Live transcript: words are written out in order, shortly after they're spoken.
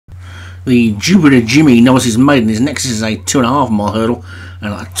the Jupiter Jimmy Novice's Maiden is next. This is a 2.5 mile hurdle,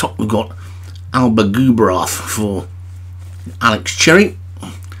 and at the top we've got Albagubrath for Alex Cherry,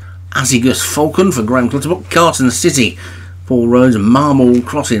 Azigus Falcon for Graham Clutterbuck, Carson City, Paul Rhodes, Marmall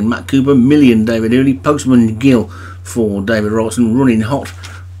Crossing, Matt Cooper, Million, David Hooley, Postman Gill for David Robertson, Running Hot,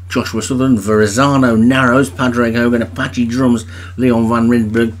 Joshua Sutherland, Verrazano Narrows, Padraig Hogan, Apache Drums, Leon Van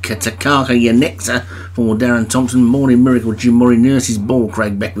Rindberg, Katakaka Yanexa for Darren Thompson, Morning Miracle, Jim Murray, Nurse's Ball,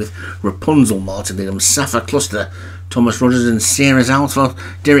 Craig Beckwith, Rapunzel, Martin Bingham, Safa Cluster, Thomas Rogers and Sarah's Alpha,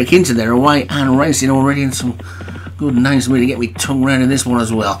 Derek Hinton, they're away and racing already, and some good names for me to get me tongue round in this one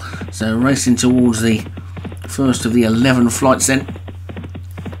as well. So racing towards the first of the 11 flights then,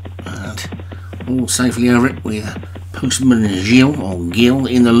 and all safely over it with Postman Gilles, or Gill,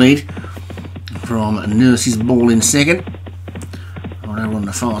 in the lead from Nurse's Ball in second. Right over on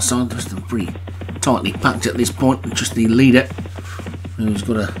the far side, just pretty tightly packed at this point, just the leader who's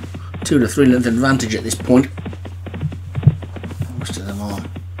got a 2 to 3 length advantage at this point. Most of them are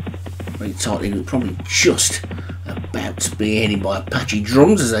very tightly, probably just about spearheaded by Apache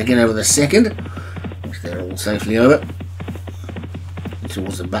Drums as they get over the second, which they're all safely over.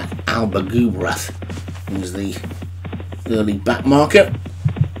 Towards the back, Albagubrath is the early back marker.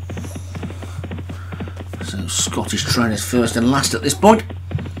 So Scottish trainers first and last at this point.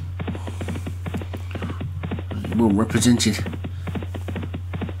 Well represented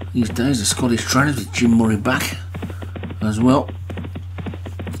these days, the Scottish trainers, with Jim Murray back as well.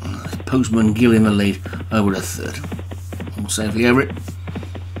 Postman Gill in the lead over the third. All safely over it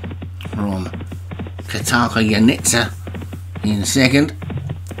from Kataka Yanitsa in second.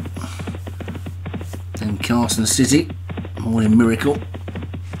 Then Carson City, Morning Miracle,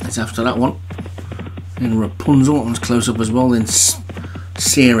 that's after that one. Then Rapunzel, that one's close up as well. Then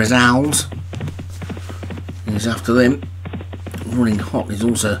Sarah's Owls is after them. Running Hot is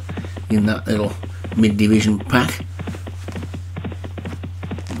also in that little mid-division pack.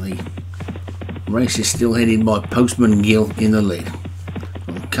 The race is still headed by Postman Gill in the lead.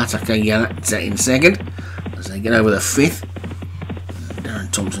 Kataka Yanatsa in second as they get over the fifth.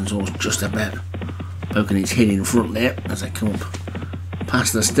 Darren Thompson's horse just about poking his head in front there as they come up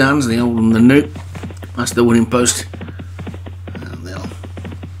past the stands, the old and the new, past the winning post, and they'll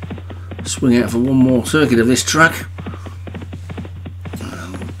swing out for one more circuit of this track.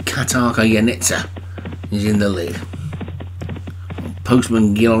 Kataka Yanitsa is in the lead.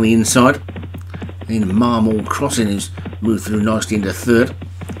 Postman Gill on the inside. Then Marmall Crossing, who's moved through nicely into third.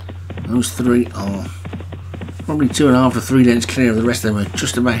 Those three are probably 2.5 to 3 lengths clear of the rest of them, are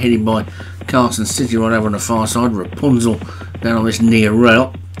just about headed by Carson City right over on the far side. Rapunzel down on this near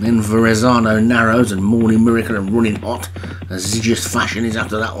rail. Then Verrazano Narrows and Morning Miracle and Running Hot. Azigious Fashion is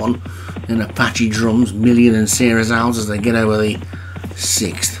after that one. Then Apache Drums, Million and Sarah's Owls as they get over the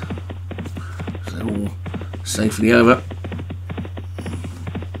sixth. So all safely over.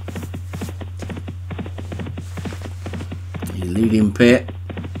 The leading pair.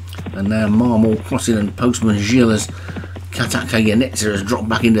 And now Marmall Crossing and Postman Gilles as Kataka Yanitsa has dropped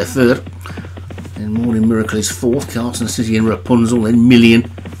back into third. Then Morning Miracle is fourth, Carson City and Rapunzel, then Million.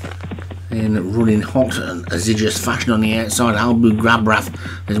 Then Running Hot and Azigious Fashion on the outside. Albu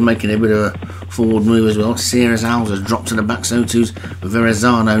Grabrath is making a bit of a forward move as well. Sarah's Owls has dropped to the back, so too's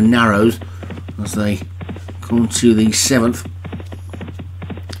Verrazano Narrows as they come to the seventh.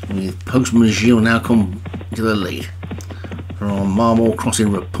 With Postman Gilles now come to the lead. From Marmall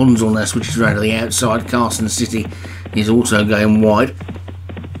Crossing, Rapunzel now switches around to the outside. Carson City is also going wide.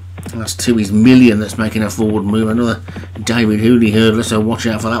 That's to his Million that's making a forward move. Another David Hooley hurdler, so watch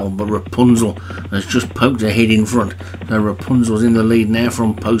out for that one. But Rapunzel has just poked her head in front. So Rapunzel's in the lead now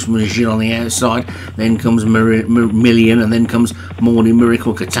from Postman Gilles on the outside. Then comes Million, and then comes Morning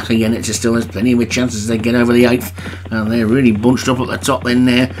Miracle. Kataka Yanitsa still has plenty of chances as they get over the eighth. And they're really bunched up at the top then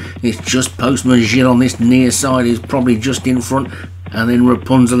there. It's just Postman Gilles on this near side is probably just in front. And then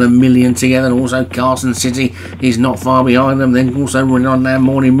Rapunzel and Million together, and also Carson City is not far behind them. Then also running on now,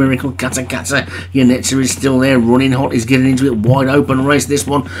 Morning Miracle, Katakata Yanitsa is still there. Running Hot is getting into it. Wide open race this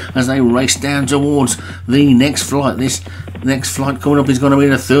one as they race down towards the next flight. This next flight coming up is going to be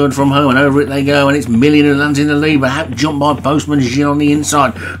the third from home, and over it they go, and it's Million who lands in the lead, but out jumped by Postman Gilles on the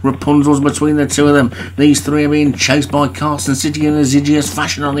inside. Rapunzel's between the two of them. These three are being chased by Carson City and Azigious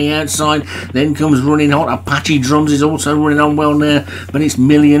Fashion on the outside. Then comes Running Hot. Apache Drums is also running on well now. winner, but it's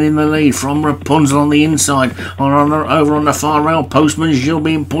Million in the lead from Rapunzel on the inside. Over on the far rail, Postman Gilles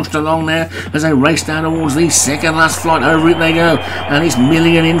being pushed along there as they race down towards the second last flight. Over it they go, and it's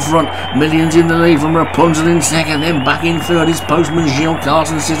Million in front. Million's in the lead from Rapunzel in second, then back in third is Postman Gilles.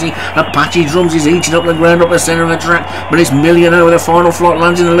 Carson City, Apache Drums is eating up the ground up the centre of the track, but it's Million over the final flight,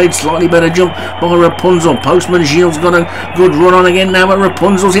 lands in the lead, slightly better jump by Rapunzel. Postman Gilles got a good run on again now, but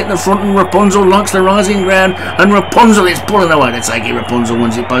Rapunzel's hit the front, and Rapunzel likes the rising ground, and Rapunzel is pulling away to take it. Rapunzel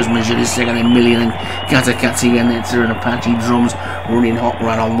wins it, Postman Gilles is second, then Million and Katakatsi again there through, and Apache Drums running hot,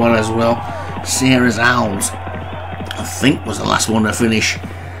 ran on well as well. Sarah's Owls, I think, was the last one to finish,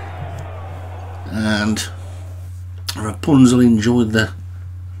 and Rapunzel enjoyed the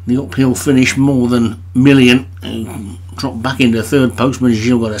uphill finish more than Million, who dropped back into third. Postman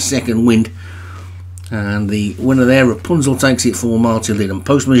Gilles got a second wind, and the winner there, Rapunzel, takes it for Martin Lid, and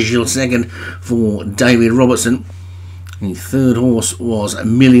Postman Gilles second for David Robertson. The third horse was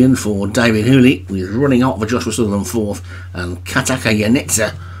Million for David Hooley, with Running Hot for Joshua Sutherland fourth, and Kataka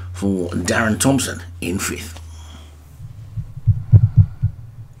Yanetza for Darren Thompson in fifth.